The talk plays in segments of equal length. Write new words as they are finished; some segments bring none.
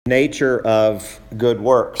Nature of good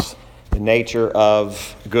works. The nature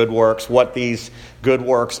of good works, what these good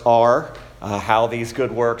works are, how these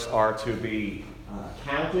good works are to be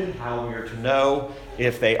counted, how we are to know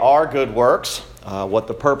if they are good works, what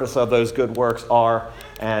the purpose of those good works are,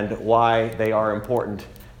 and why they are important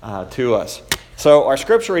to us. So our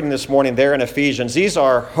scripture reading this morning there in Ephesians, these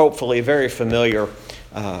are hopefully very familiar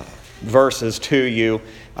verses to you.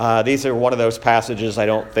 These are one of those passages I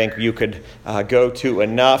don't think you could go to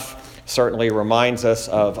enough. Certainly reminds us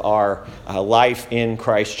of our life in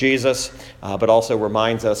Christ Jesus, but also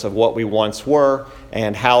reminds us of what we once were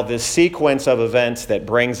and how this sequence of events that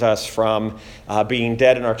brings us from being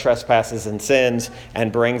dead in our trespasses and sins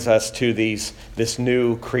and brings us to this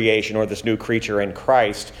new creation or this new creature in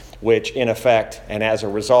Christ, which in effect and as a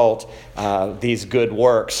result, these good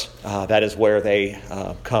works, that is where they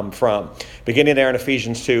come from. Beginning there in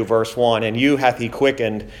Ephesians 2, verse 1, "And you hath he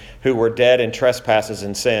quickened who were dead in trespasses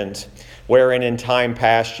and sins, wherein in time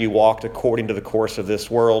past ye walked according to the course of this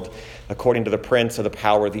world, according to the prince of the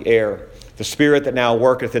power of the air, the spirit that now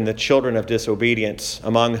worketh in the children of disobedience,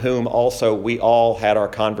 among whom also we all had our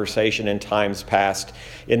conversation in times past,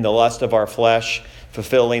 in the lust of our flesh,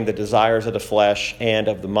 fulfilling the desires of the flesh and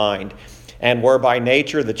of the mind, and were by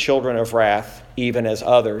nature the children of wrath, even as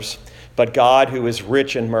others. But God, who is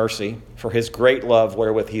rich in mercy, for his great love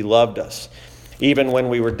wherewith he loved us, even when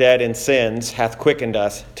we were dead in sins, hath quickened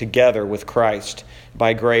us together with Christ.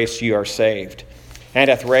 By grace ye are saved, and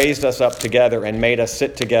hath raised us up together and made us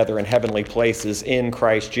sit together in heavenly places in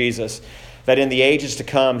Christ Jesus, that in the ages to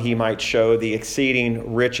come he might show the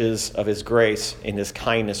exceeding riches of his grace in his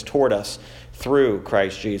kindness toward us through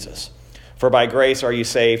Christ Jesus. For by grace are ye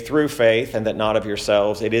saved through faith, and that not of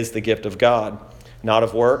yourselves, it is the gift of God, not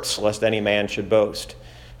of works, lest any man should boast.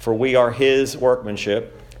 For we are his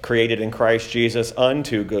workmanship, created in Christ Jesus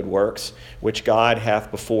unto good works, which God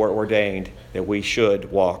hath before ordained that we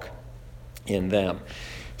should walk in them."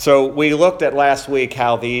 So we looked at last week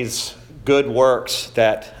how these good works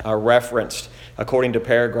that are referenced according to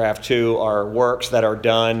paragraph 2 are works that are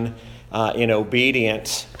done in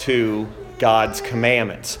obedience to God's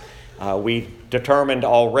commandments. We determined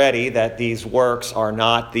already that these works are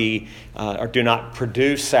not or do not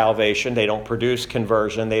produce salvation. They don't produce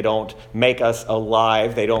conversion. They don't make us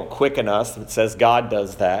alive. They don't quicken us. It says God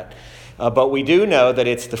does that. But we do know that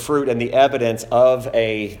it's the fruit and the evidence of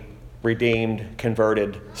a redeemed,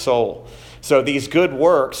 converted soul. So these good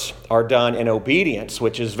works are done in obedience,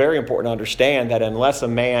 which is very important to understand that unless a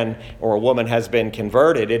man or a woman has been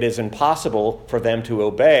converted, it is impossible for them to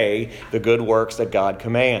obey the good works that God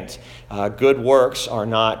commands. Good works do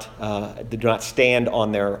not stand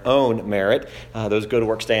on their own merit. Those good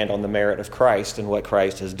works stand on the merit of Christ and what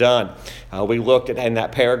Christ has done. We looked at in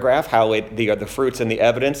that paragraph how they are the fruits and the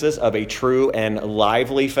evidences of a true and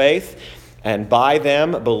lively faith. And by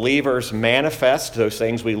them, believers manifest those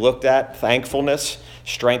things we looked at: thankfulness,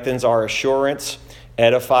 strengthens our assurance,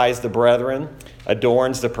 edifies the brethren,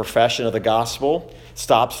 adorns the profession of the gospel,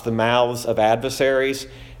 stops the mouths of adversaries,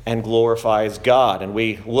 and glorifies God. And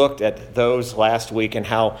we looked at those last week and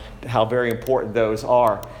how very important those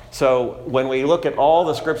are. So when we look at all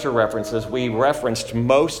the scripture references, we referenced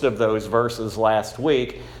most of those verses last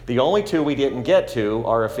week. The only two we didn't get to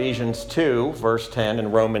are Ephesians 2, verse 10,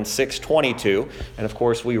 and Romans 6:22. And of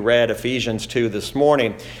course, we read Ephesians 2 this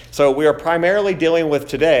morning. So we are primarily dealing with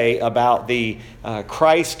today about the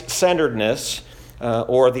Christ-centeredness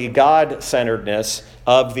or the God-centeredness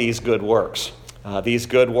of these good works. These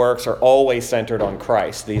good works are always centered on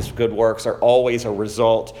Christ. These good works are always a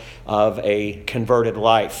result of a converted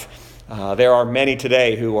life. There are many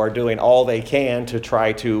today who are doing all they can to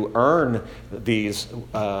try to earn these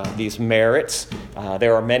merits.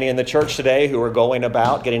 There are many in the church today who are going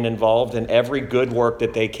about getting involved in every good work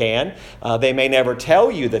that they can. They may never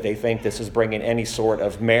tell you that they think this is bringing any sort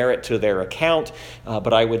of merit to their account,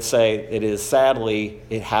 but I would say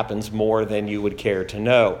it happens more than you would care to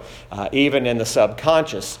know. Even in the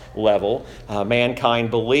subconscious level,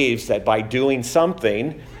 mankind believes that by doing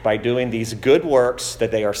these good works,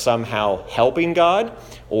 that they are somehow helping God,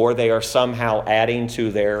 or they are somehow adding to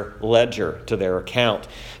their ledger, to their account.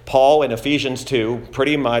 Paul in Ephesians 2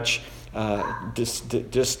 pretty much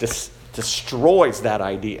destroys that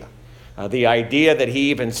idea. The idea that he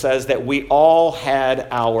even says that we all had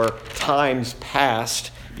our times past.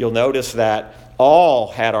 You'll notice that all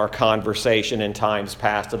had our conversation in times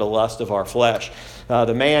past of the lust of our flesh.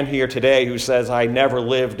 The man here today who says, "I never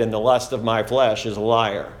lived in the lust of my flesh," is a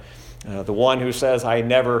liar. The one who says, I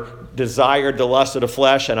never desired the lust of the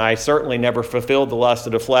flesh, and I certainly never fulfilled the lust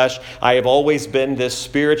of the flesh. I have always been this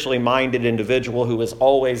spiritually minded individual who was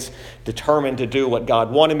always determined to do what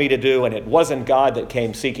God wanted me to do, and it wasn't God that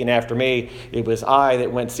came seeking after me. It was I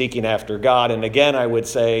that went seeking after God. And again, I would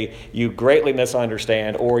say, you greatly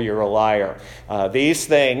misunderstand, or you're a liar. These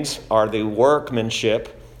things are the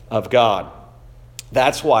workmanship of God.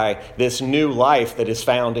 That's why this new life that is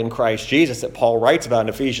found in Christ Jesus that Paul writes about in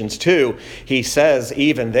Ephesians 2, he says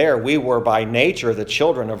even there, we were by nature the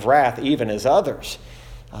children of wrath, even as others.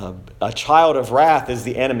 A child of wrath is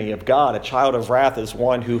the enemy of God. A child of wrath is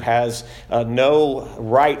one who has no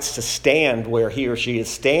rights to stand where he or she is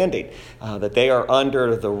standing, that they are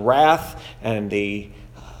under the wrath and the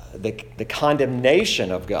condemnation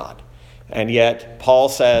of God. And yet Paul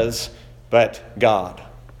says, but God.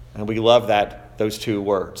 And we love those two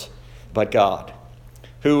words, but God,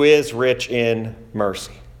 who is rich in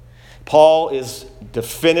mercy. Paul is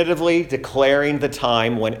definitively declaring the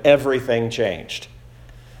time when everything changed.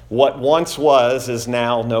 What once was is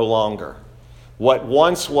now no longer. What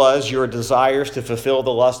once was your desires to fulfill the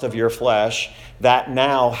lust of your flesh, that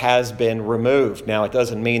now has been removed. Now, it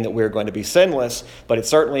doesn't mean that we're going to be sinless, but it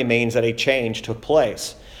certainly means that a change took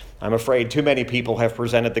place. I'm afraid too many people have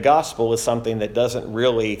presented the gospel as something that doesn't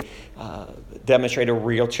really demonstrate a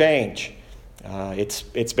real change.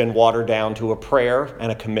 It's been watered down to a prayer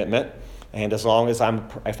and a commitment. And as long as I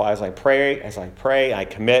pray, I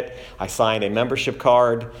commit, I sign a membership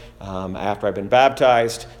card. After I've been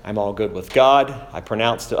baptized, I'm all good with God. I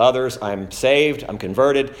pronounce to others, I'm saved, I'm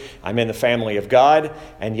converted, I'm in the family of God.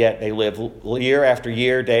 And yet they live year after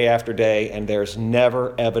year, day after day, and there's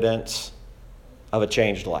never evidence of a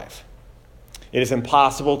changed life. It is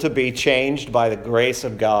impossible to be changed by the grace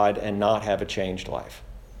of God and not have a changed life.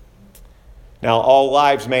 Now, all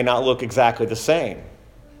lives may not look exactly the same,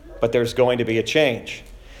 but there's going to be a change.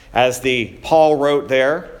 As Paul wrote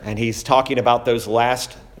there, and he's talking about those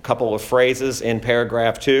last couple of phrases in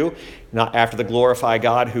paragraph 2, not after the glorify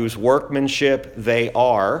God, whose workmanship they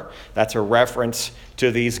are. That's a reference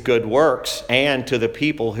to these good works and to the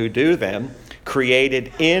people who do them,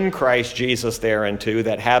 created in Christ Jesus thereunto,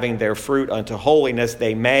 that having their fruit unto holiness,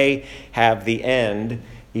 they may have the end,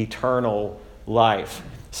 eternal life.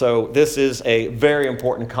 So this is a very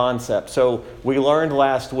important concept. So we learned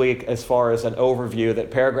last week, as far as an overview,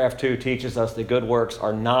 that paragraph 2 teaches us that good works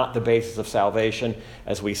are not the basis of salvation,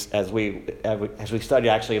 as we studied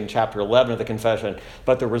actually in chapter 11 of the confession,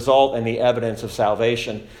 but the result and the evidence of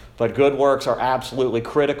salvation. But good works are absolutely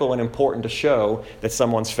critical and important to show that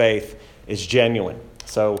someone's faith is genuine.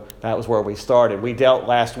 So that was where we started. We dealt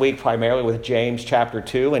last week primarily with James chapter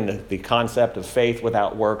 2 and the concept of faith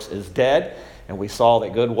without works is dead. And we saw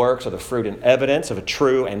that good works are the fruit and evidence of a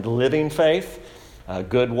true and living faith.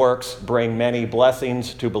 Good works bring many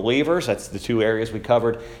blessings to believers. That's the two areas we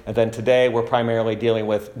covered. And then today we're primarily dealing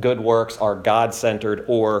with good works are God-centered,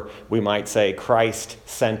 or we might say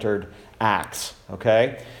Christ-centered acts.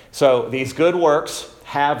 Okay? So these good works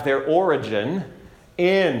have their origin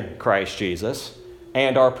in Christ Jesus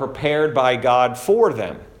and are prepared by God for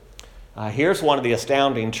them. Here's one of the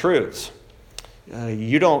astounding truths.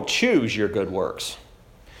 You don't choose your good works.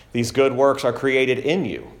 These good works are created in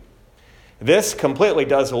you. This completely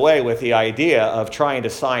does away with the idea of trying to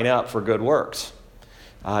sign up for good works.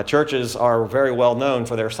 Churches are very well known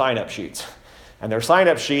for their sign-up sheets. And their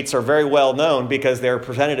sign-up sheets are very well known because they're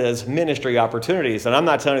presented as ministry opportunities. And I'm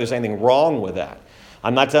not telling you there's anything wrong with that.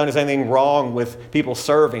 I'm not telling you there's anything wrong with people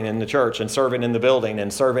serving in the church and serving in the building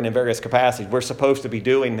and serving in various capacities. We're supposed to be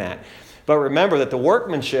doing that. But remember that the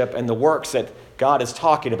workmanship and the works that God is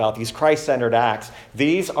talking about, these Christ-centered acts,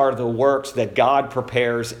 these are the works that God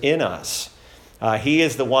prepares in us. He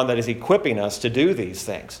is the one that is equipping us to do these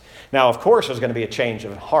things. Now, of course, there's going to be a change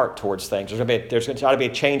of heart towards things. There's got to be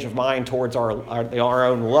a change of mind towards our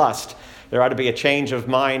own lust. There ought to be a change of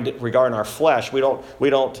mind regarding our flesh. We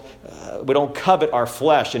don't covet our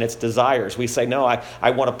flesh and its desires. We say, no,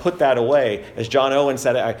 I want to put that away. As John Owen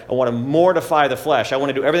said, I want to mortify the flesh. I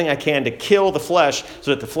want to do everything I can to kill the flesh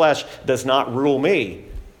so that the flesh does not rule me,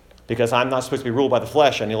 because I'm not supposed to be ruled by the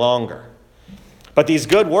flesh any longer. But these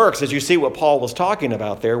good works, as you see what Paul was talking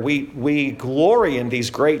about there, we glory in these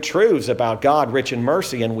great truths about God rich in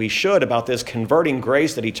mercy, and we should, about this converting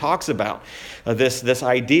grace that he talks about. This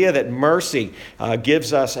idea that mercy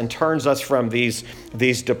gives us and turns us from these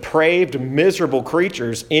depraved, miserable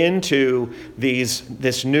creatures into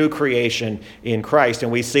this new creation in Christ.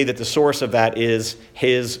 And we see that the source of that is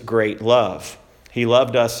his great love. He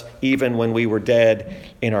loved us even when we were dead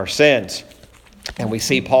in our sins. And we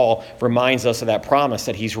see Paul reminds us of that promise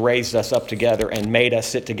that he's raised us up together and made us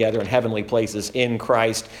sit together in heavenly places in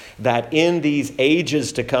Christ, that in these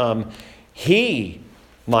ages to come, he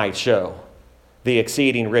might show the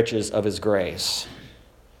exceeding riches of his grace.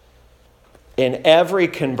 In every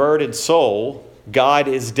converted soul, God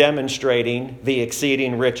is demonstrating the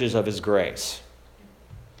exceeding riches of his grace.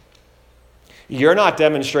 You're not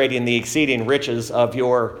demonstrating the exceeding riches of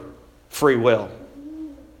your free will.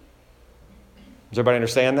 Does everybody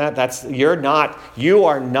understand that? You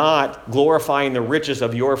are not glorifying the riches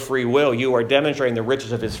of your free will. You are demonstrating the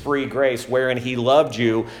riches of his free grace, wherein he loved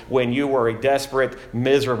you when you were a desperate,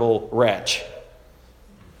 miserable wretch.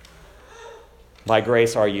 By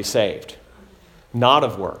grace are you saved, not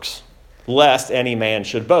of works, lest any man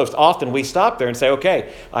should boast. Often we stop there and say,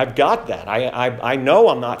 okay, I've got that. I know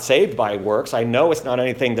I'm not saved by works. I know it's not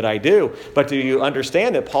anything that I do. But do you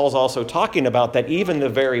understand that Paul's also talking about that even the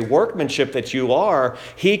very workmanship that you are,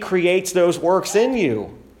 he creates those works in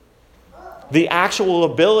you. The actual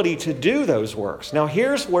ability to do those works. Now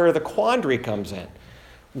here's where the quandary comes in.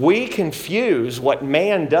 We confuse what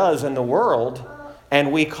man does in the world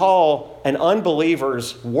and we call an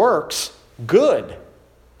unbeliever's works good.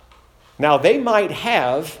 Now, they might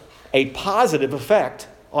have a positive effect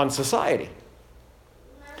on society.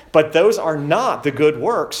 But those are not the good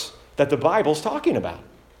works that the Bible's talking about.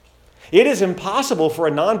 It is impossible for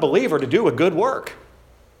a non-believer to do a good work.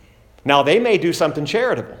 Now, they may do something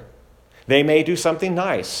charitable. They may do something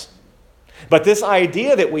nice. But this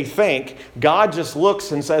idea that we think God just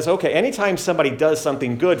looks and says, okay, anytime somebody does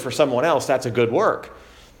something good for someone else, that's a good work.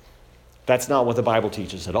 That's not what the Bible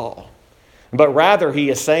teaches at all. But rather, he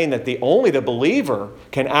is saying that only the believer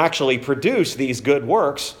can actually produce these good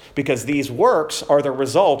works because these works are the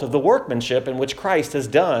result of the workmanship in which Christ has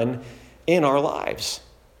done in our lives.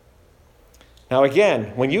 Now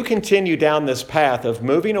again, when you continue down this path of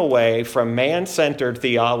moving away from man-centered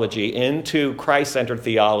theology into Christ-centered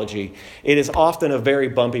theology, it is often a very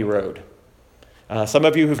bumpy road. Some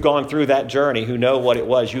of you who've gone through that journey who know what it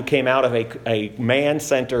was. You came out of a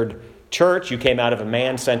man-centered church. You came out of a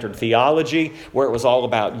man-centered theology where it was all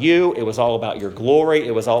about you. It was all about your glory.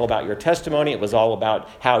 It was all about your testimony. It was all about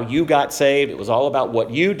how you got saved. It was all about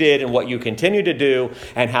what you did and what you continue to do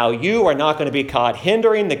and how you are not going to be caught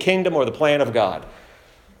hindering the kingdom or the plan of God.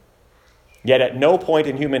 Yet at no point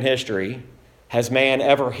in human history has man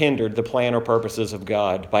ever hindered the plan or purposes of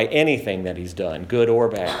God by anything that he's done, good or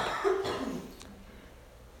bad.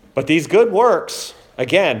 But these good works,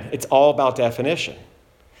 again, it's all about definition.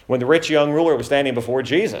 When the rich young ruler was standing before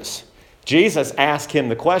Jesus, Jesus asked him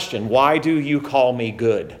the question, why do you call me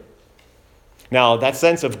good? Now, that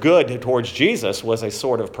sense of good towards Jesus was a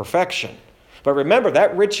sort of perfection. But remember,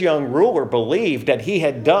 that rich young ruler believed that he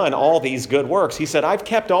had done all these good works. He said, I've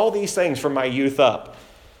kept all these things from my youth up.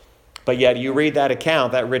 But yet you read that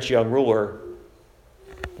account, that rich young ruler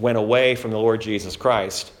went away from the Lord Jesus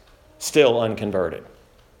Christ, still unconverted.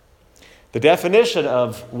 The definition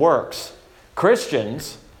of works,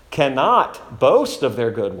 Christians cannot boast of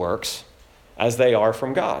their good works as they are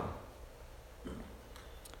from God.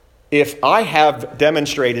 If I have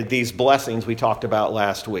demonstrated these blessings we talked about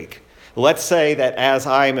last week, let's say that as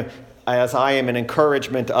I am an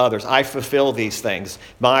encouragement to others, I fulfill these things.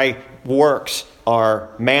 My works are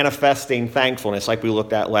manifesting thankfulness like we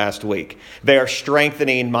looked at last week. They are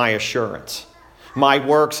strengthening my assurance. My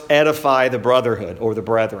works edify the brotherhood or the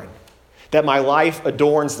brethren. That my life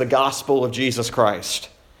adorns the gospel of Jesus Christ.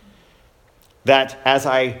 That as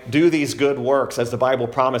I do these good works, as the Bible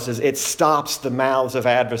promises, it stops the mouths of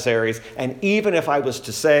adversaries. And even if I was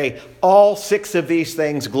to say all 6 of these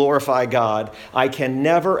things glorify God, I can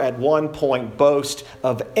never at one point boast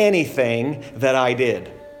of anything that I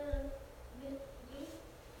did.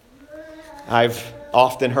 I've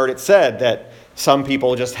often heard it said that some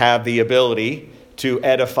people just have the ability to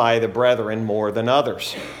edify the brethren more than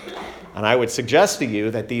others. And I would suggest to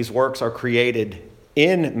you that these works are created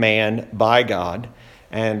in man by God.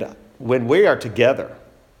 And when we are together,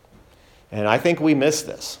 and I think we miss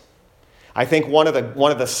this. I think one of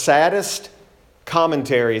the saddest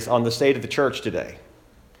commentaries on the state of the church today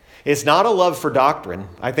is not a love for doctrine.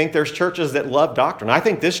 I think there's churches that love doctrine. I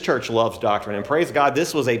think this church loves doctrine. And praise God,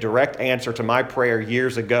 this was a direct answer to my prayer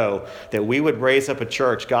years ago that we would raise up a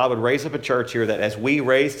church. God would raise up a church here that as we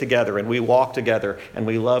raise together and we walk together and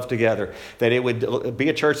we love together, that it would be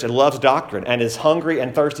a church that loves doctrine and is hungry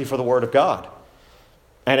and thirsty for the Word of God.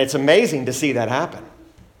 And it's amazing to see that happen.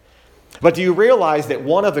 But do you realize that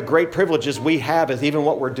one of the great privileges we have is even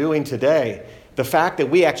what we're doing today, the fact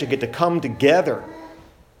that we actually get to come together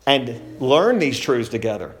and learn these truths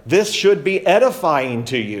together. This should be edifying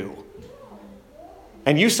to you.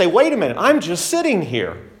 And you say, wait a minute, I'm just sitting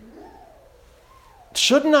here.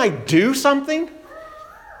 Shouldn't I do something?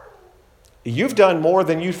 You've done more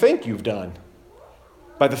than you think you've done.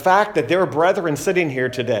 By the fact that there are brethren sitting here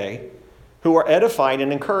today who are edifying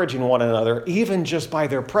and encouraging one another, even just by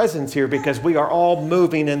their presence here, because we are all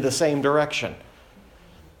moving in the same direction.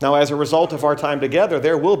 Now, as a result of our time together,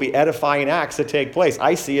 there will be edifying acts that take place.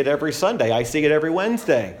 I see it every Sunday. I see it every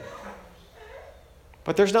Wednesday.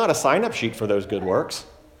 But there's not a sign-up sheet for those good works.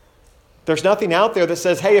 There's nothing out there that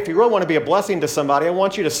says, hey, if you really want to be a blessing to somebody, I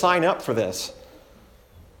want you to sign up for this.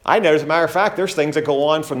 I know, as a matter of fact, there's things that go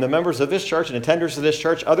on from the members of this church and attenders of this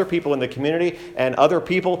church, other people in the community, and other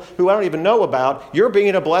people who I don't even know about. You're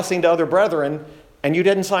being a blessing to other brethren, and you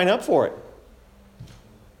didn't sign up for it.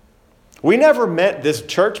 We never meant this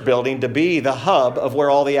church building to be the hub of where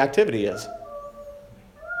all the activity is.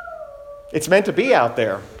 It's meant to be out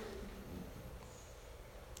there.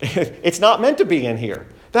 It's not meant to be in here.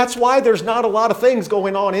 That's why there's not a lot of things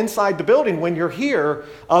going on inside the building when you're here,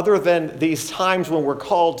 other than these times when we're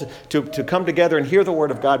called to come together and hear the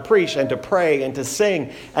Word of God preached, and to pray and to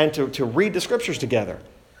sing and to read the Scriptures together.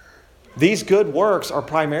 These good works are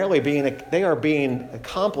primarily being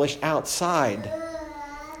accomplished outside.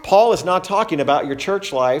 Paul is not talking about your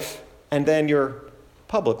church life and then your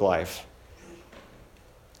public life.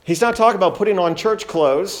 He's not talking about putting on church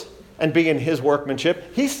clothes and being his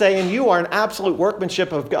workmanship. He's saying you are an absolute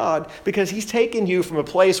workmanship of God, because he's taken you from a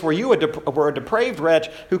place where you were a depraved wretch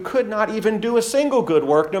who could not even do a single good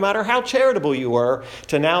work, no matter how charitable you were,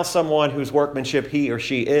 to now someone whose workmanship he or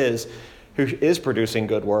she is, who is producing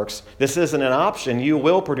good works. This isn't an option. You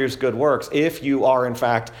will produce good works if you are, in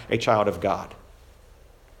fact, a child of God.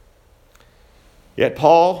 Yet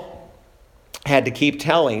Paul had to keep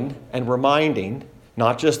telling and reminding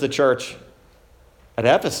not just the church at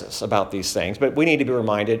Ephesus about these things, but we need to be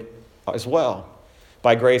reminded as well.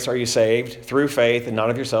 By grace are you saved through faith, and not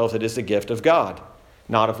of yourselves. It is the gift of God,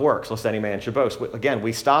 not of works, lest any man should boast. Again,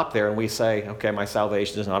 we stop there and we say, okay, my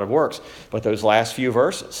salvation is not of works. But those last few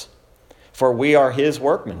verses, for we are his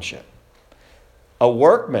workmanship. A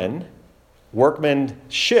workmanship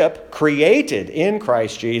created in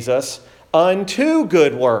Christ Jesus unto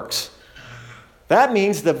good works. That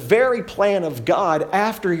means the very plan of God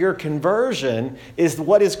after your conversion is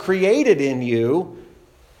what is created in you.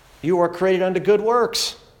 You are created unto good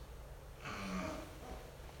works.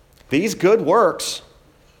 These good works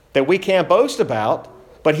that we can't boast about,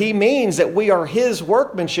 but he means that we are his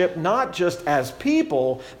workmanship, not just as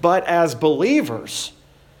people, but as believers.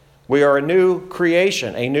 We are a new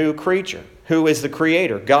creation, a new creature. Who is the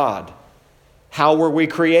creator? God. How were we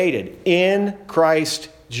created? In Christ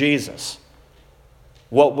Jesus.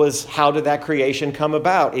 How did that creation come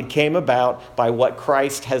about? It came about by what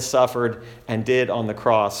Christ has suffered and did on the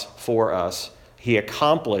cross for us. He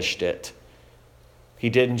accomplished it. He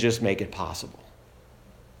didn't just make it possible.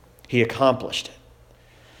 He accomplished it.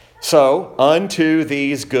 So, unto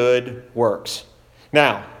these good works.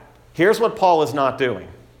 Now, here's what Paul is not doing.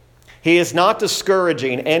 He is not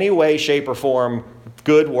discouraging any way, shape, or form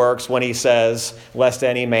good works when he says, lest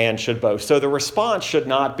any man should boast. So the response should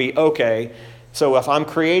not be, okay, so if I'm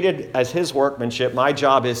created as his workmanship, my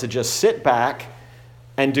job is to just sit back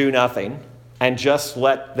and do nothing and just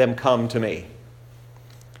let them come to me.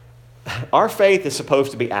 Our faith is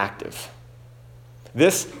supposed to be active.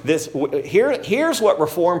 Here's what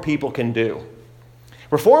Reformed people can do.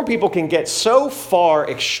 Reformed people can get so far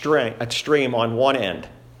extreme on one end.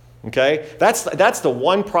 Okay? That's the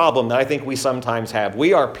one problem that I think we sometimes have.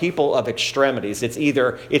 We are people of extremities. It's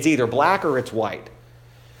either black or it's white.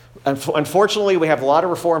 Unfortunately, we have a lot of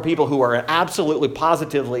Reformed people who are absolutely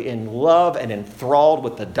positively in love and enthralled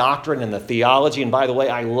with the doctrine and the theology. And by the way,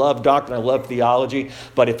 I love doctrine, I love theology.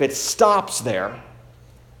 But if it stops there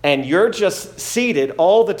and you're just seated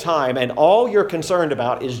all the time and all you're concerned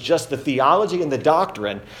about is just the theology and the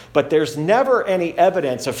doctrine, but there's never any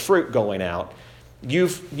evidence of fruit going out,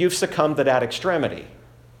 you've succumbed to that extremity.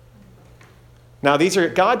 Now, these are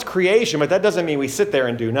God's creation, but that doesn't mean we sit there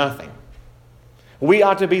and do nothing. We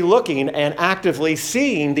ought to be looking and actively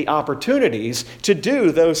seeing the opportunities to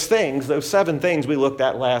do those things, those 7 things we looked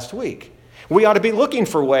at last week. We ought to be looking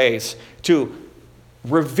for ways to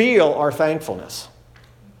reveal our thankfulness.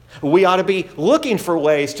 We ought to be looking for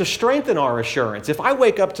ways to strengthen our assurance. If I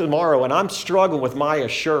wake up tomorrow and I'm struggling with my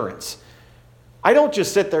assurance, I don't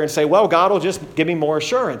just sit there and say, well, God will just give me more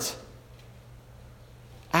assurance.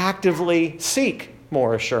 Actively seek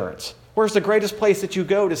more assurance. Where's the greatest place that you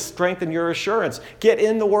go to strengthen your assurance? Get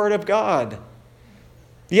in the Word of God.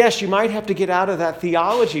 Yes, you might have to get out of that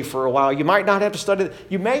theology for a while. You might not have to study.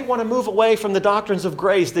 You may want to move away from the doctrines of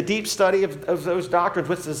grace, the deep study of those doctrines,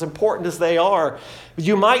 which is as important as they are.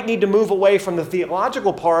 You might need to move away from the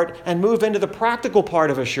theological part and move into the practical part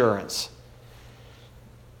of assurance.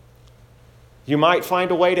 You might find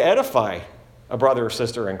a way to edify a brother or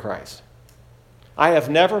sister in Christ. I have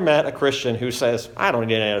never met a Christian who says, I don't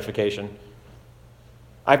need an edification.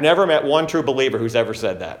 I've never met one true believer who's ever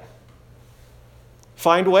said that.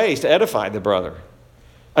 Find ways to edify the brother.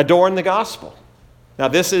 Adorn the gospel. Now,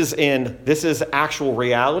 this is actual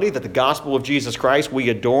reality that the gospel of Jesus Christ we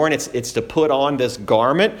adorn. It's to put on this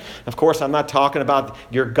garment. Of course, I'm not talking about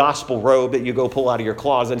your gospel robe that you go pull out of your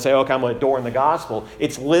closet and say, okay, I'm going to adorn the gospel.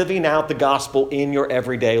 It's living out the gospel in your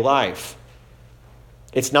everyday life.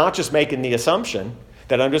 It's not just making the assumption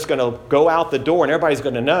that I'm just going to go out the door and everybody's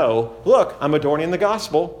going to know, look, I'm adorning the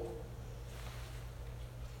gospel.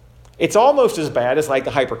 It's almost as bad as like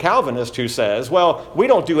the hyper-Calvinist who says, well, we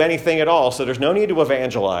don't do anything at all, so there's no need to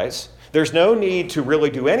evangelize. There's no need to really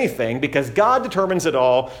do anything because God determines it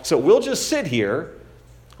all, so we'll just sit here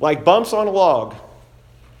like bumps on a log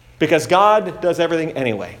because God does everything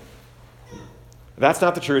anyway. That's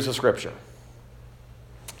not the truth of Scripture.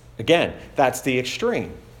 Again, that's the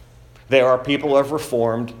extreme. There are people of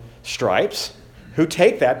Reformed stripes who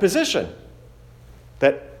take that position.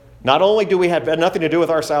 That not only do we have nothing to do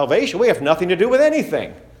with our salvation, we have nothing to do with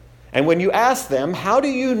anything. And when you ask them, how do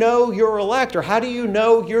you know you're elect or how do you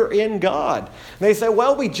know you're in God? And they say,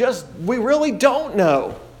 well, we really don't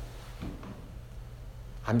know.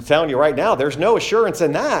 I'm telling you right now, there's no assurance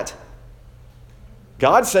in that.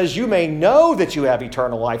 God says you may know that you have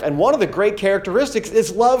eternal life. And one of the great characteristics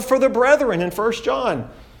is love for the brethren in 1 John.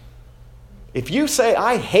 If you say,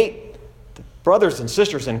 I hate the brothers and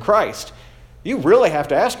sisters in Christ, you really have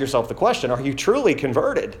to ask yourself the question, are you truly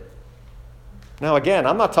converted? Now, again,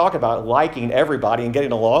 I'm not talking about liking everybody and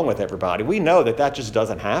getting along with everybody. We know that just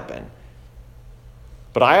doesn't happen.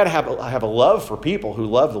 But I have a love for people who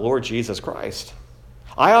love the Lord Jesus Christ.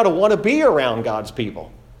 I ought to want to be around God's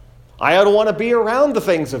people. I ought to want to be around the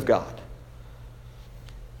things of God.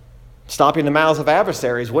 Stopping the mouths of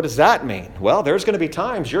adversaries, what does that mean? Well, there's going to be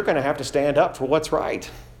times you're going to have to stand up for what's right.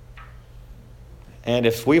 And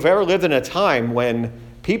if we've ever lived in a time when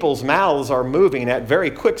people's mouths are moving at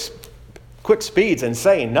very quick speeds and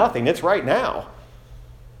saying nothing, it's right now.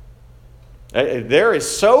 There is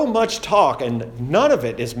so much talk, and none of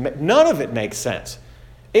it makes sense.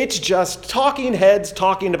 It's just talking heads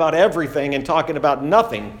talking about everything and talking about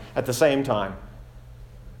nothing at the same time.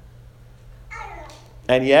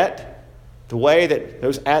 And yet, the way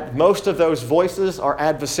that most of those voices are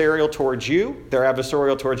adversarial towards you, they're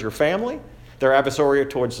adversarial towards your family, they're adversarial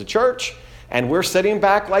towards the church, and we're sitting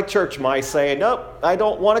back like church mice saying, nope, I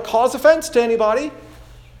don't want to cause offense to anybody.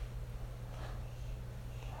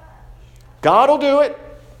 God will do it.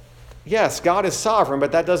 Yes, God is sovereign,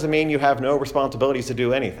 but that doesn't mean you have no responsibilities to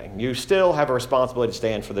do anything. You still have a responsibility to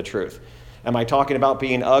stand for the truth. Am I talking about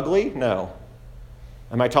being ugly? No.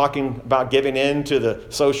 Am I talking about giving in to the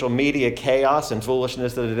social media chaos and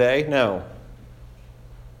foolishness of the day? No.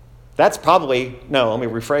 Let me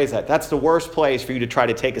rephrase that. That's the worst place for you to try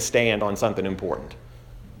to take a stand on something important.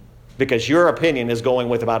 Because your opinion is going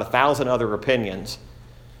with about 1,000 other opinions.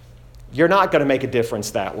 You're not going to make a difference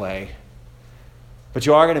that way. But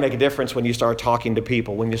you are going to make a difference when you start talking to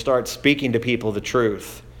people, when you start speaking to people the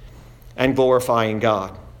truth and glorifying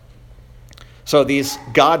God. So these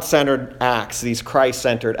God-centered acts, these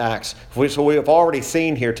Christ-centered acts, so we have already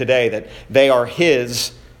seen here today that they are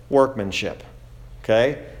His workmanship.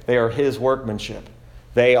 Okay? They are His workmanship.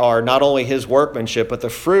 They are not only His workmanship, but the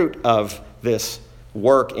fruit of this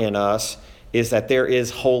work in us is that there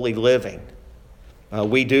is holy living.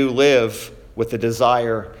 We do live with the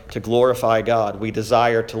desire to glorify God. We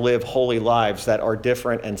desire to live holy lives that are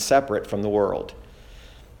different and separate from the world.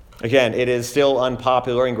 Again, it is still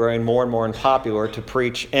unpopular and growing more and more unpopular to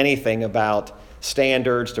preach anything about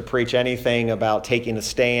standards, to preach anything about taking a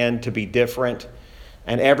stand, to be different.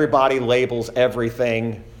 And everybody labels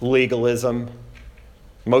everything legalism.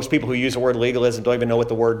 Most people who use the word legalism don't even know what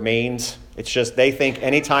the word means. It's just they think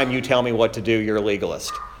anytime you tell me what to do, you're a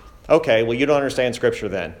legalist. Okay, well, you don't understand Scripture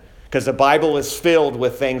then. Because the Bible is filled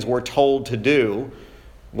with things we're told to do,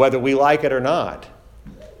 whether we like it or not.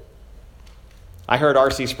 I heard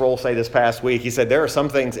R.C. Sproul say this past week, he said, there are some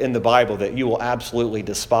things in the Bible that you will absolutely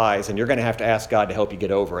despise, and you're going to have to ask God to help you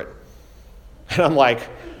get over it. And I'm like,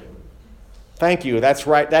 thank you, that's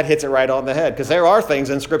right, that hits it right on the head. Because there are things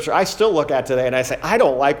in Scripture I still look at today and I say, I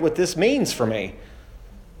don't like what this means for me.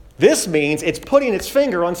 This means it's putting its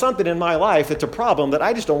finger on something in my life that's a problem that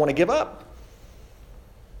I just don't want to give up.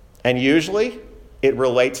 And usually it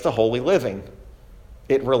relates to holy living.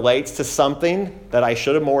 It relates to something that I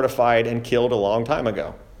should have mortified and killed a long time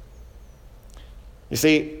ago. You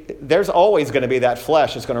see, there's always going to be that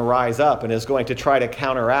flesh that's going to rise up and is going to try to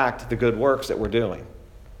counteract the good works that we're doing.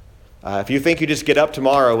 If you think you just get up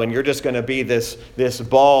tomorrow and you're just going to be this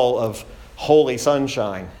ball of holy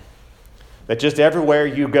sunshine, that just everywhere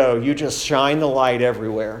you go, you just shine the light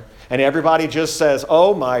everywhere. And everybody just says,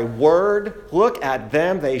 oh my word, look at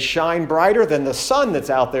them. They shine brighter than the sun that's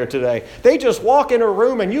out there today. They just walk in a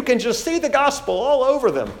room and you can just see the gospel all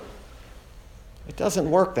over them. It doesn't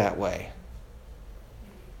work that way.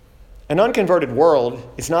 An unconverted world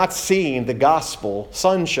is not seeing the gospel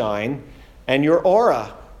sunshine and your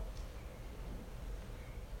aura.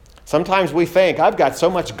 Sometimes we think, I've got so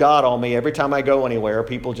much God on me every time I go anywhere,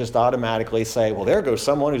 people just automatically say, well, there goes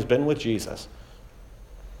someone who's been with Jesus.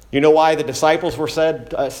 You know why the disciples were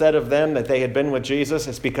said of them that they had been with Jesus?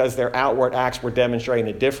 It's because their outward acts were demonstrating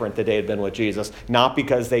it different that they had been with Jesus, not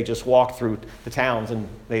because they just walked through the towns and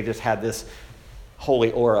they just had this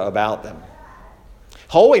holy aura about them.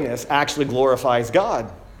 Holiness actually glorifies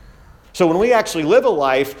God. So when we actually live a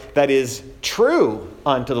life that is true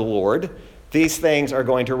unto the Lord, these things are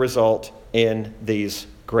going to result in these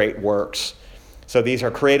great works. So these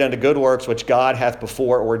are created unto good works, which God hath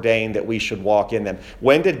before ordained that we should walk in them.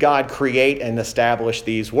 When did God create and establish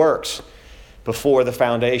these works? Before the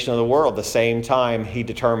foundation of the world, the same time he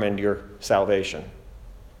determined your salvation.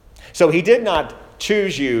 So he did not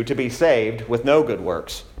choose you to be saved with no good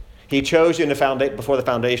works. He chose you before the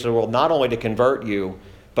foundation of the world not only to convert you,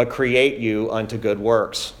 but create you unto good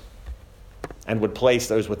works and would place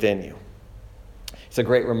those within you. It's a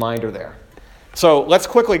great reminder there. So let's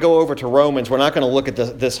quickly go over to Romans. We're not going to look at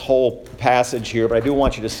this whole passage here, but I do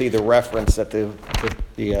want you to see the reference that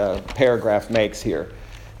the paragraph makes here.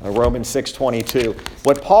 Romans 6:22.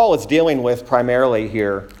 What Paul is dealing with primarily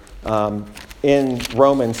here in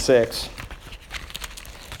Romans 6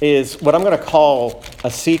 is what I'm going to call a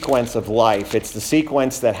sequence of life. It's the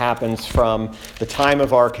sequence that happens from the time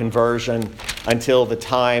of our conversion until the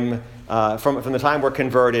time from the time we're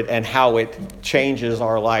converted and how it changes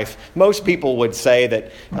our life. Most people would say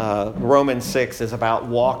that Romans 6 is about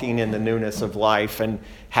walking in the newness of life and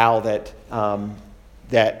how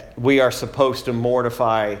that we are supposed to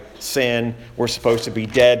mortify sin. We're supposed to be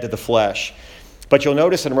dead to the flesh. But you'll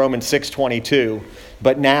notice in Romans 6:22,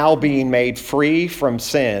 but now being made free from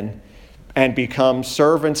sin and become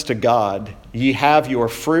servants to God, ye have your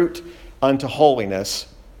fruit unto holiness,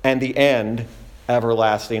 and the end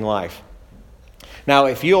everlasting life. Now,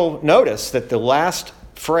 if you'll notice that the last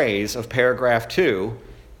phrase of paragraph 2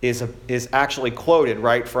 is actually quoted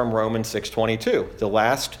right from Romans 6:22. The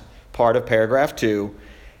last part of paragraph 2,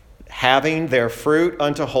 having their fruit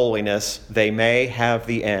unto holiness, they may have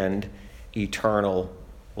the end, eternal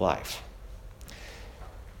life.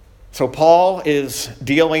 So Paul is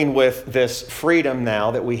dealing with this freedom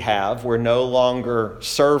now that we have. We're no longer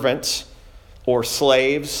servants or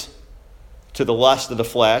slaves to the lust of the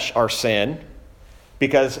flesh, our sin.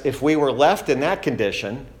 Because if we were left in that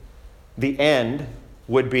condition, the end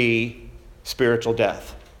would be spiritual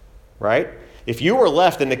death, right? If you were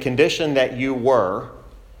left in the condition that you were,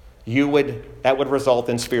 that would result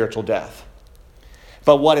in spiritual death.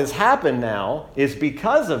 But what has happened now is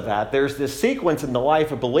because of that, there's this sequence in the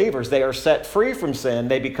life of believers. They are set free from sin.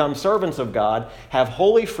 They become servants of God, have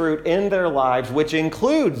holy fruit in their lives, which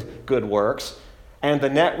includes good works. And the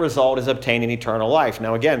net result is obtaining eternal life.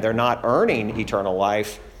 Now, again, they're not earning eternal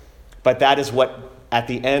life, but that is what, at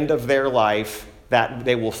the end of their life, that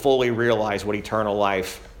they will fully realize what eternal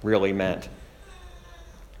life really meant.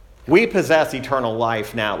 We possess eternal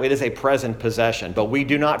life now. It is a present possession, but we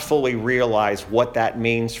do not fully realize what that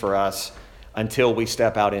means for us until we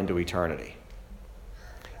step out into eternity.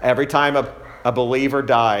 Every time a believer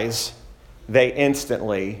dies, they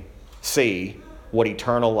instantly see what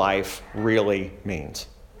eternal life really means.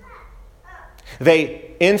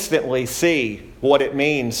 They instantly see what it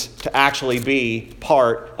means to actually be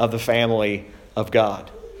part of the family of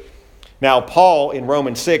God. Now, Paul in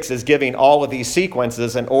Romans 6 is giving all of these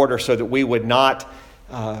sequences in order so that we would not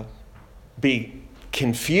be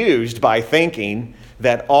confused by thinking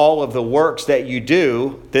that all of the works that you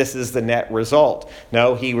do, this is the net result.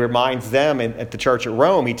 No, he reminds them at the church at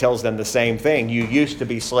Rome, he tells them the same thing. You used to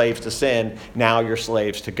be slaves to sin, now you're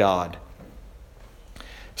slaves to God.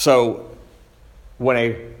 So when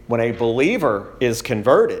a believer is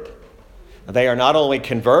converted, they are not only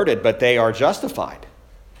converted, but they are justified.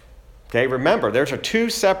 Okay, remember, there's two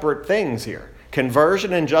separate things here.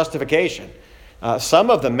 Conversion and justification. Some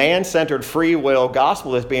of the man-centered free will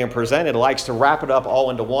gospel that's being presented likes to wrap it up all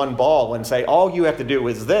into one ball and say, all you have to do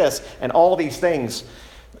is this and all these things.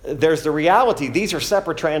 There's the reality. These are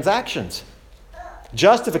separate transactions.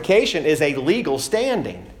 Justification is a legal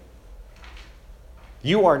standing.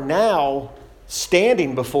 You are now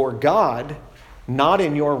standing before God, not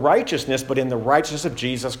in your righteousness, but in the righteousness of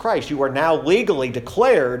Jesus Christ. You are now legally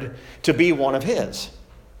declared to be one of His.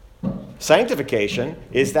 Sanctification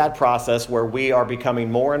is that process where we are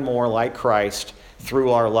becoming more and more like Christ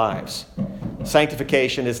through our lives.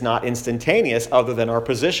 Sanctification is not instantaneous other than our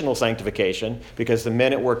positional sanctification, because the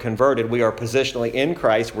minute we're converted, we are positionally in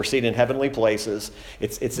Christ. We're seated in heavenly places.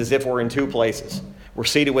 It's as if we're in two places. We're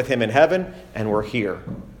seated with Him in heaven, and we're here.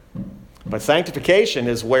 But sanctification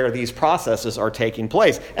is where these processes are taking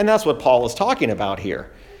place. And that's what Paul is talking about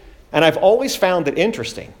here. And I've always found it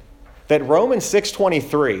interesting that Romans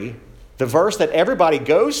 6:23, the verse that everybody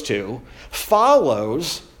goes to,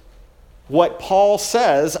 follows what Paul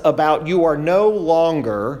says about you are no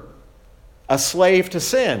longer a slave to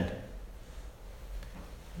sin.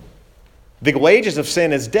 The wages of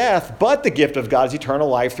sin is death, but the gift of God is eternal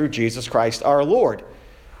life through Jesus Christ our Lord.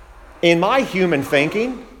 In my human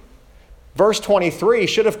thinking, verse 23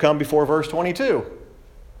 should have come before verse 22.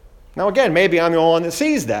 Now again, maybe I'm the only one that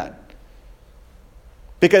sees that.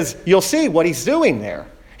 Because you'll see what he's doing there.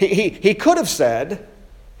 He could have said,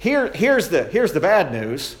 here's the bad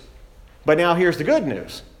news, but now here's the good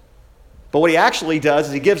news. But what he actually does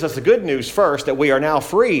is he gives us the good news first, that we are now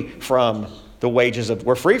free from the wages of,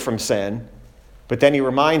 we're free from sin. But then he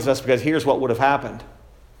reminds us, because here's what would have happened.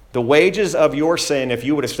 The wages of your sin, if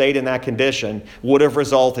you would have stayed in that condition, would have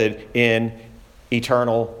resulted in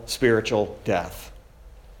eternal spiritual death.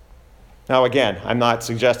 Now again, I'm not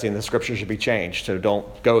suggesting the scripture should be changed, so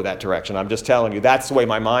don't go that direction. I'm just telling you that's the way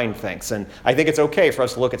my mind thinks. And I think it's okay for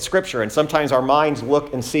us to look at scripture. And sometimes our minds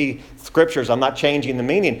look and see scriptures. I'm not changing the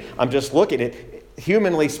meaning. I'm just looking at it.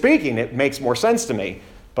 Humanly speaking, it makes more sense to me.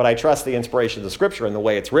 But I trust the inspiration of the scripture and the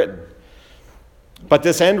way it's written. But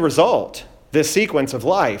this end result, this sequence of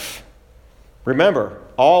life, remember,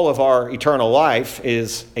 all of our eternal life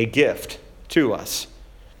is a gift to us.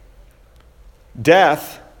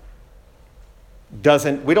 Death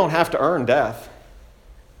we don't have to earn death.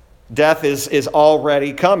 Death is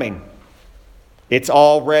already coming. It's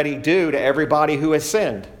already due to everybody who has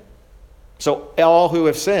sinned. So all who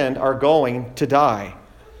have sinned are going to die.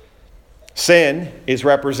 Sin is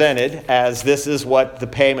represented as this is what the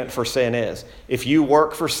payment for sin is. If you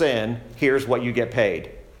work for sin, here's what you get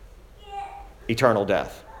paid. Eternal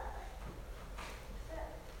death.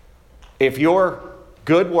 If your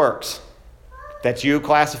good works that you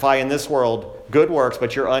classify in this world good works,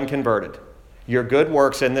 but you're unconverted, your good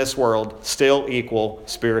works in this world still equal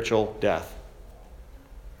spiritual death.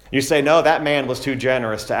 You say, no, that man was too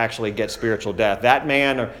generous to actually get spiritual death. That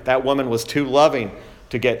man or that woman was too loving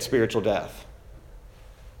to get spiritual death.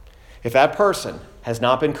 If that person has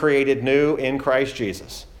not been created new in Christ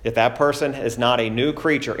Jesus, if that person is not a new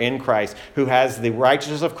creature in Christ who has the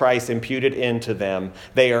righteousness of Christ imputed into them,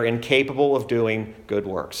 they are incapable of doing good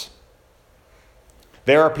works.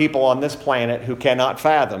 There are people on this planet who cannot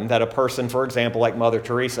fathom that a person, for example, like Mother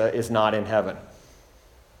Teresa, is not in heaven.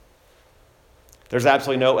 There's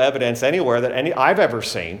absolutely no evidence anywhere that I've ever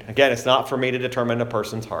seen. Again, it's not for me to determine a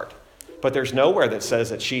person's heart. But there's nowhere that says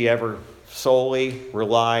that she ever solely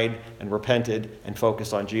relied and repented and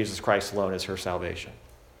focused on Jesus Christ alone as her salvation.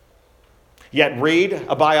 Yet read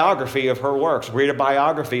a biography of her works. Read a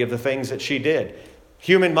biography of the things that she did.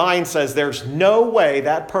 Human mind says there's no way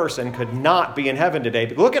that person could not be in heaven today.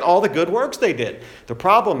 But look at all the good works they did. The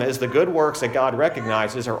problem is the good works that God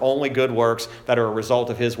recognizes are only good works that are a result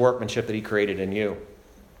of His workmanship that He created in you.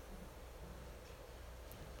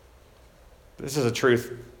 This is a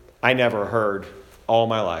truth I never heard all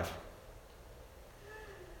my life.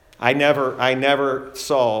 I never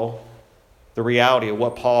saw the reality of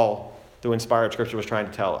what Paul, through inspired Scripture, was trying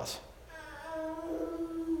to tell us.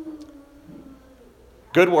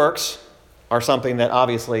 Good works are something that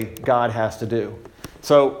obviously God has to do.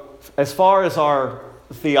 So as far as our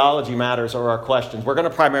theology matters or our questions, we're going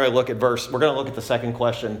to primarily look at we're going to look at the second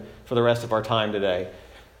question for the rest of our time today.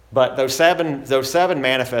 But those seven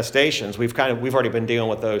manifestations, we've already been dealing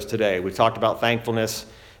with those today. We've talked about thankfulness,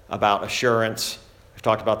 about assurance. We've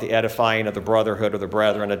talked about the edifying of the brotherhood of the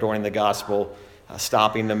brethren, adorning the gospel,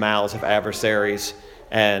 stopping the mouths of adversaries,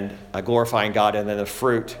 and glorifying God, and then the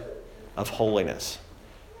fruit of holiness.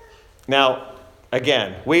 Now,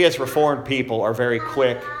 again, we as Reformed people are very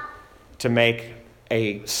quick to make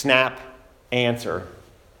a snap answer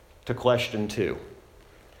to question 2.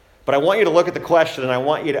 But I want you to look at the question, and I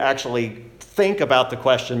want you to actually think about the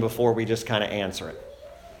question before we just kind of answer it.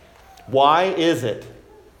 Why is it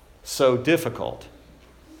so difficult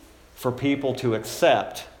for people to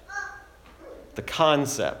accept the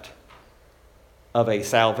concept of a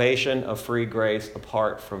salvation of free grace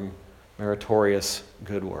apart from meritorious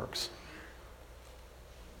good works?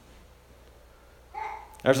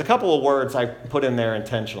 There's a couple of words I put in there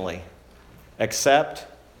intentionally. Accept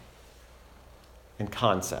and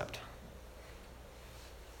concept.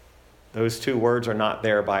 Those two words are not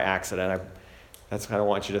there by accident. That's kind of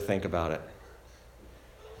want you to think about it.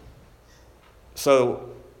 So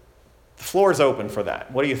the floor is open for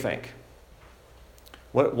that. What do you think?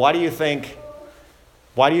 Why do you think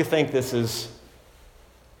this is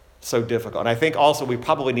so difficult? And I think also we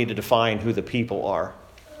probably need to define who the people are.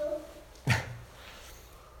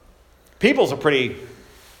 People's a pretty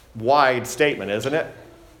wide statement, isn't it?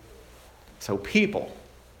 So people.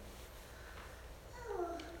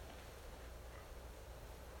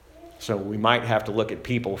 So we might have to look at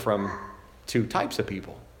people from two types of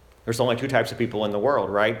people. There's only two types of people in the world,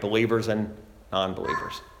 right? Believers and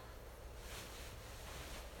non-believers.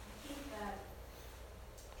 I think that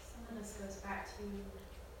some of this goes back to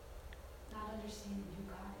not understanding who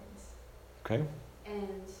God is. Okay.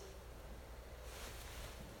 And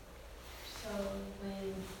so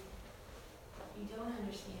when you don't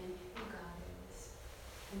understand who God is,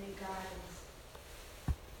 and that God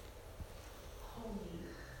is holy,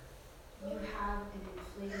 you have an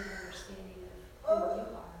inflated understanding of who you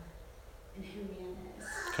are and who man is.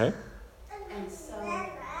 Okay. And so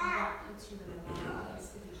that puts you in the wrong place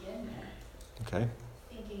to begin with, Okay.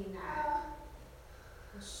 thinking that,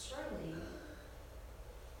 well, surely,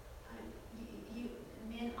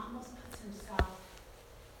 man almost puts himself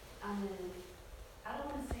on I don't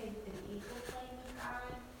want to say an equal plane with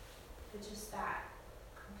God, but just that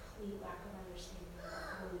complete lack of understanding of the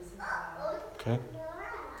holiness of God. Okay.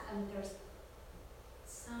 And there's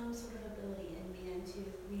some sort of ability in man to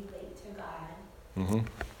relate to God, Mm-hmm.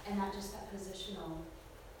 and not just that positional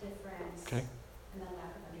difference. Okay. And that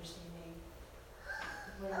lack of understanding.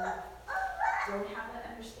 When you don't have that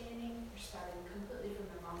understanding, you're starting completely from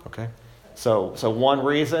the wrong place. Okay. So one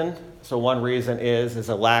reason is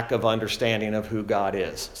a lack of understanding of who God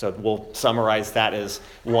is. So we'll summarize that as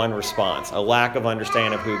one response, a lack of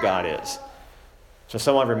understanding of who God is. So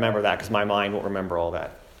someone remember that, because my mind won't remember all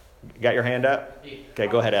that. You got your hand up? Okay,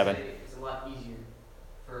 go ahead, Evan. It's a lot easier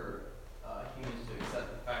for humans to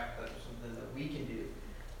accept the fact that there's something that we can do,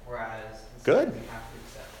 whereas Good. we have to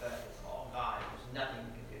accept that it's all God. There's nothing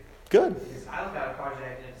we can do. Good. Because I look at a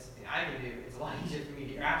project and it's something I can do, it's a lot easier for me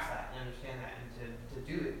to grasp that and understand that and to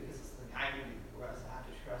do it because it's something I can do, whereas I have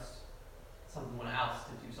to trust someone else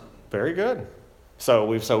to do something. Very good. So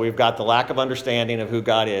we've got the lack of understanding of who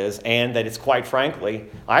God is, and that it's, quite frankly,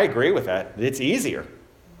 I agree with that. It's easier.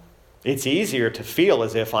 It's easier to feel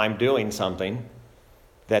as if I'm doing something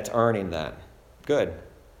that's earning that. Good.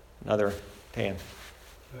 Another hand.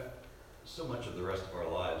 So much of the rest of our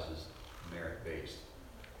lives is merit-based.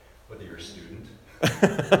 Whether you're a student,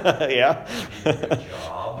 Yeah. whether you get a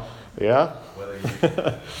job, Yeah. whether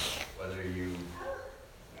you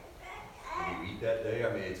eat that day.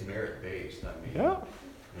 I mean, it's merit-based. I mean, Yeah.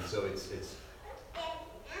 and so it's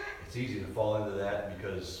easy to fall into that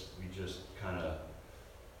because we just kind of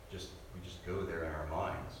we just go there in our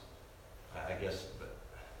minds. I guess, but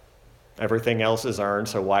Everything else is earned,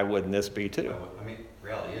 so why wouldn't this be too? I mean,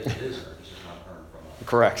 reality is it is earned. It's just not earned from us.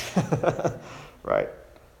 Correct. Right.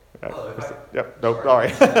 Well, if I- Yep. Nope. Sorry.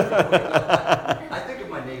 I think of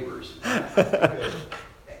my neighbors.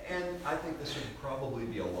 And I think this would probably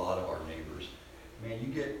be a lot of our neighbors. Man, you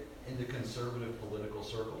get into conservative political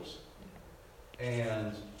circles,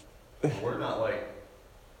 and we're not like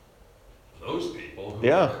those people who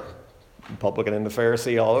Yeah. are Republican and the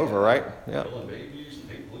Pharisee all over, right? Yeah. killing babies and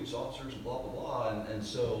hate police officers and blah, blah, blah. And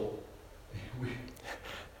so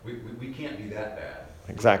we can't be that bad.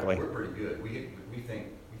 Exactly. We're pretty good. We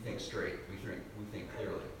think straight. We think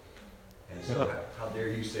clearly. And so how dare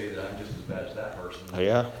you say that I'm just as bad as that person? Oh,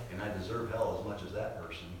 yeah. And I deserve hell as much as that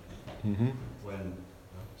person. Mm-hmm. When,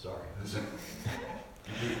 sorry.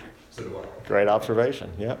 So do I. Great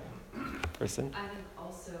observation. Yep. Kristen? I think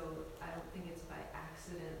also, I don't think it's by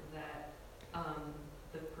accident that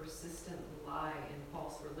the persistent lie in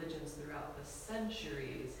false religions throughout the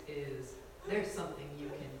centuries is there's something you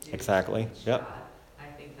can do. Exactly. against Yep. God. I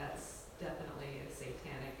think that's definitely a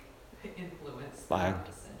satanic influence I- throughout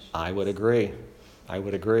the centuries. I would agree. I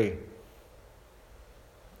would agree.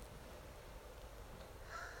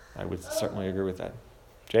 I would certainly agree with that.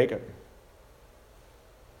 Jacob?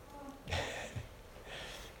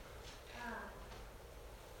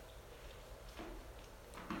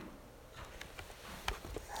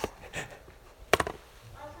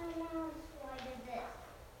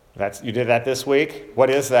 You did that this week? What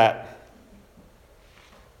is that?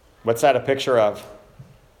 What's that a picture of?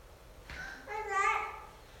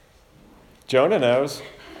 Jonah knows.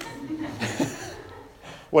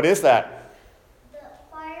 What is that? The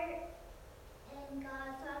fire, and God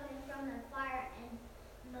talking from the fire, and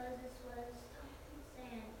Moses was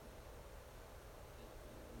saying,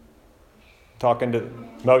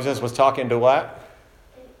 Moses was talking to what?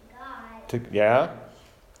 God, Yeah.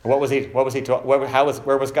 Where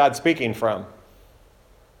was God speaking from?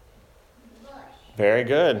 bush. Very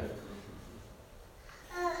good.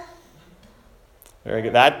 Very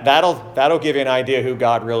good. That'll give you an idea who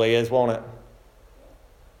God really is, won't it?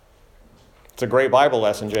 It's a great Bible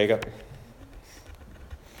lesson, Jacob.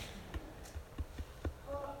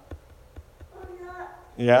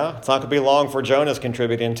 Yeah, it's not going to be long for Jonah's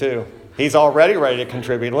contributing too. He's already ready to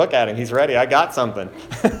contribute. Look at him. He's ready. I got something.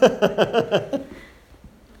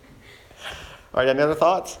 All right, any other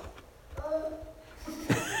thoughts?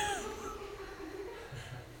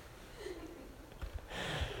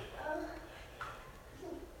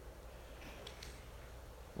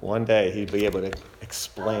 One day he'd be able to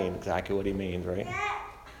explain exactly what he means, right?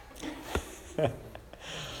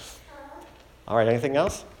 All right, anything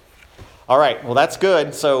else? All right, well, that's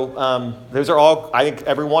good. So those are all, I think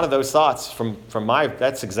every one of those thoughts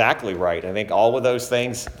that's exactly right. I think all of those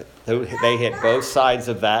things, they hit both sides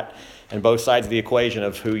of that and both sides of the equation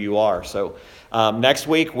of who you are. So next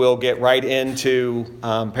week we'll get right into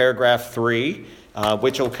paragraph 3,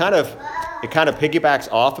 which will kind of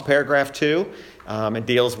piggybacks off of paragraph 2. It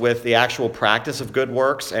deals with the actual practice of good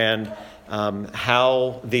works and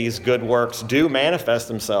how these good works do manifest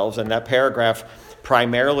themselves. And that paragraph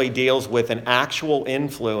primarily deals with an actual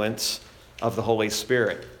influence of the Holy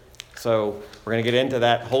Spirit. So we're going to get into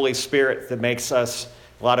that Holy Spirit that makes us,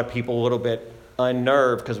 a lot of people, a little bit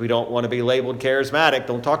unnerved because we don't want to be labeled charismatic.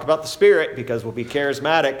 Don't talk about the Spirit because we'll be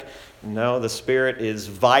charismatic. No, the Spirit is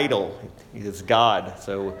vital. It is God.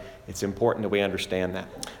 So it's important that we understand that.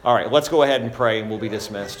 All right, let's go ahead and pray and we'll be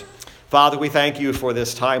dismissed. Father, we thank you for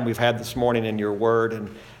this time we've had this morning in your word.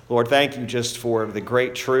 And Lord, thank you just for the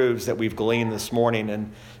great truths that we've gleaned this morning.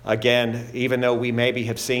 And again, even though we maybe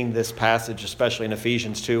have seen this passage, especially in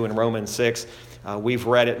Ephesians 2 and Romans 6, we've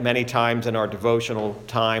read it many times in our devotional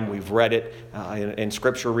time. We've read it in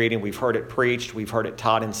scripture reading. We've heard it preached. We've heard it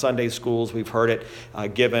taught in Sunday schools. We've heard it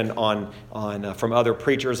given from other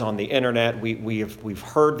preachers on the internet. We've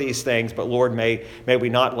heard these things, but Lord, may we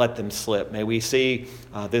not let them slip. May we see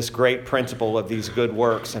this great principle of these good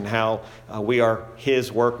works and how we are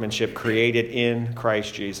His workmanship created in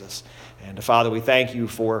Christ Jesus. And Father, we thank you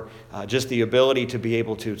for just the ability to be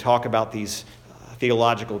able to talk about these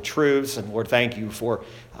theological truths. And Lord, thank you for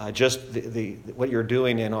just what you're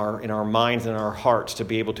doing in our minds and our hearts to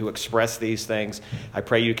be able to express these things. I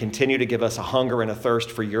pray you continue to give us a hunger and a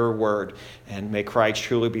thirst for your word, and may Christ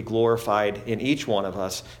truly be glorified in each one of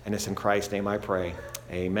us. And it's in Christ's name I pray.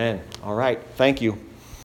 Amen. All right. Thank you.